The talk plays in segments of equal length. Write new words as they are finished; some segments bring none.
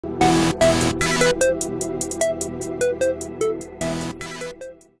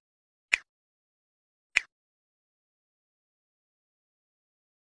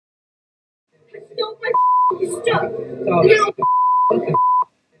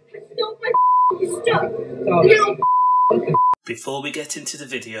Before we get into the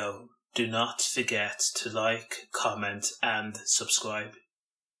video, do not forget to like, comment and subscribe.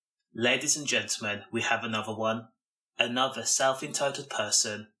 Ladies and gentlemen, we have another one. Another self-entitled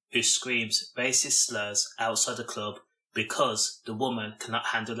person who screams racist slurs outside the club because the woman cannot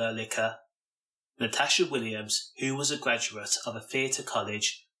handle her liquor. Natasha Williams, who was a graduate of a theatre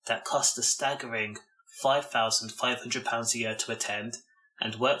college that cost a staggering £5,500 a year to attend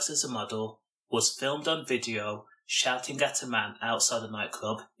and works as a model, was filmed on video shouting at a man outside a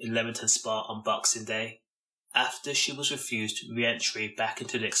nightclub in Leamington Spa on Boxing Day after she was refused re-entry back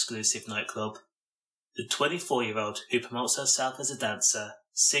into the exclusive nightclub. The 24-year-old, who promotes herself as a dancer,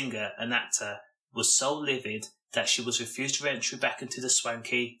 singer and actor, was so livid that she was refused re-entry back into the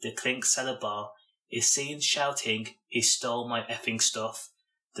swanky, the Clink Cellar Bar, is seen shouting, "He stole my effing stuff,"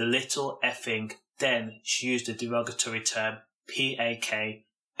 the little effing, then she used the derogatory term PAK,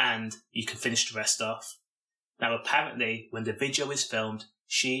 and you can finish the rest off. Now apparently, when the video is filmed,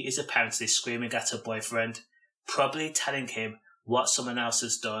 she is apparently screaming at her boyfriend, probably telling him what someone else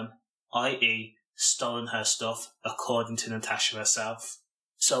has done, i.e. stolen her stuff, according to Natasha herself.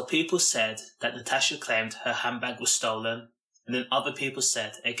 So people said that Natasha claimed her handbag was stolen, and then other people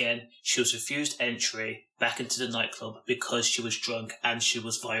said, again, she was refused entry back into the nightclub because she was drunk and she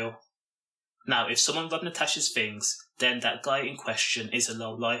was vile. Now, if someone robbed Natasha's things, then that guy in question is a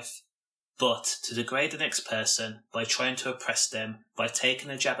lowlife. But to degrade the next person by trying to oppress them, by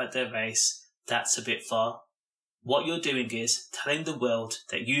taking a jab at their race, that's a bit far. What you're doing is telling the world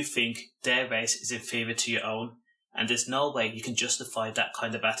that you think their race is inferior to your own, and there's no way you can justify that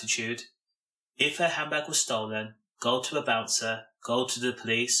kind of attitude. If her handbag was stolen, go to a bouncer, go to the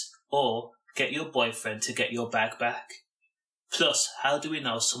police, or get your boyfriend to get your bag back. Plus, how do we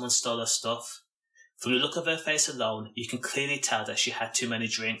know someone stole her stuff? From the look of her face alone, you can clearly tell that she had too many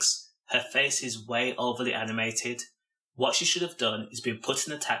drinks. Her face is way overly animated. What she should have done is been put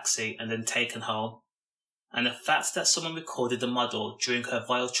in a taxi and then taken home. And the fact that someone recorded the model during her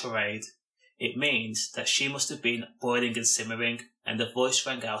vile charade, it means that she must have been boiling and simmering, and the voice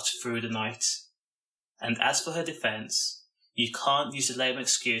rang out through the night. And as for her defence, you can't use the lame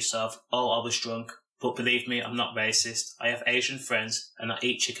excuse of, "Oh, I was drunk, but believe me, I'm not racist. I have Asian friends and I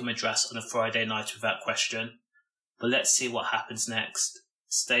eat chicken madras on a Friday night without question." But let's see what happens next.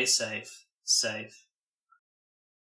 Stay safe.